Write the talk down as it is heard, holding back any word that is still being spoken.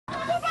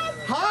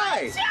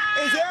Hi,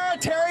 is there a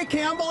Terry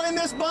Campbell in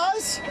this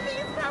bus?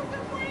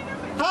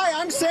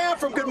 Hi, I'm Sam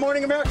from Good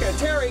Morning America.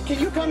 Terry, can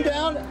you come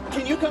down?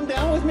 Can you come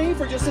down with me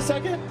for just a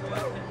second?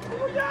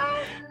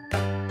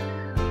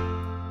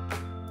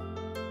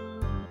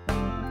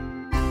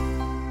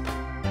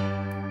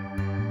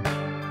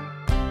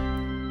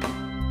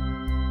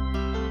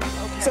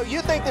 So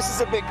you think this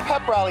is a big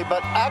pep rally,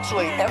 but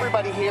actually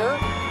everybody here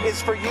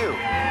is for you.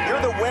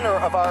 You're the winner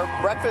of our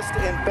Breakfast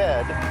in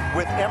Bed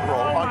with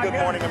Emeril on Good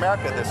Morning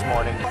America this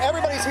morning.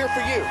 Everybody's here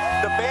for you.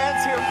 The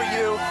band's here for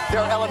you.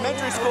 There are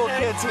elementary school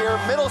kids here,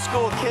 middle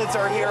school kids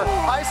are here,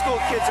 high school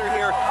kids are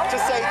here to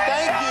say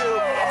thank you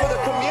for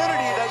the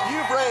community that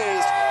you've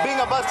raised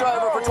being a bus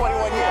driver for 21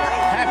 years.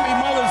 Happy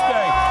Mother's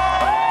Day.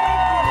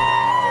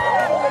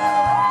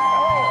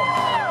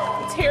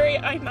 Terry,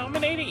 I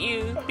nominated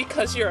you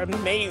because you're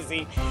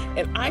amazing,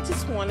 and I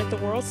just wanted the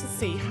world to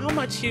see how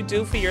much you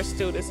do for your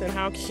students and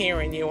how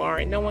caring you are,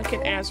 and no one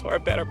can ask for a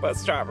better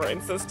bus driver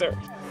and sister.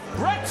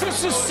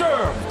 Breakfast is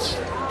served.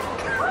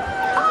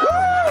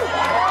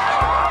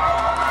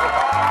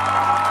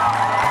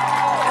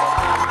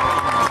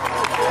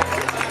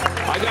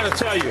 I gotta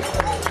tell you,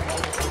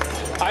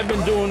 I've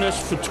been doing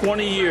this for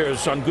 20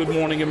 years on Good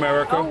Morning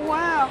America. Oh,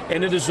 wow.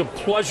 And it is a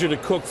pleasure to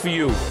cook for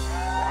you.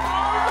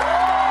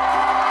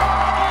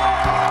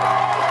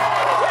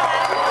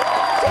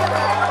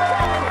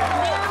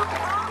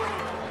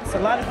 A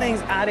lot of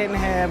things I didn't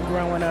have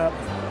growing up,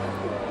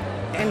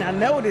 and I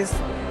noticed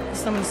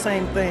some of the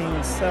same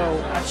things,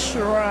 so I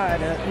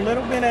tried a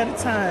little bit at a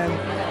time,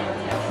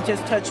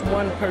 just touch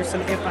one person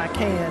if I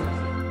can.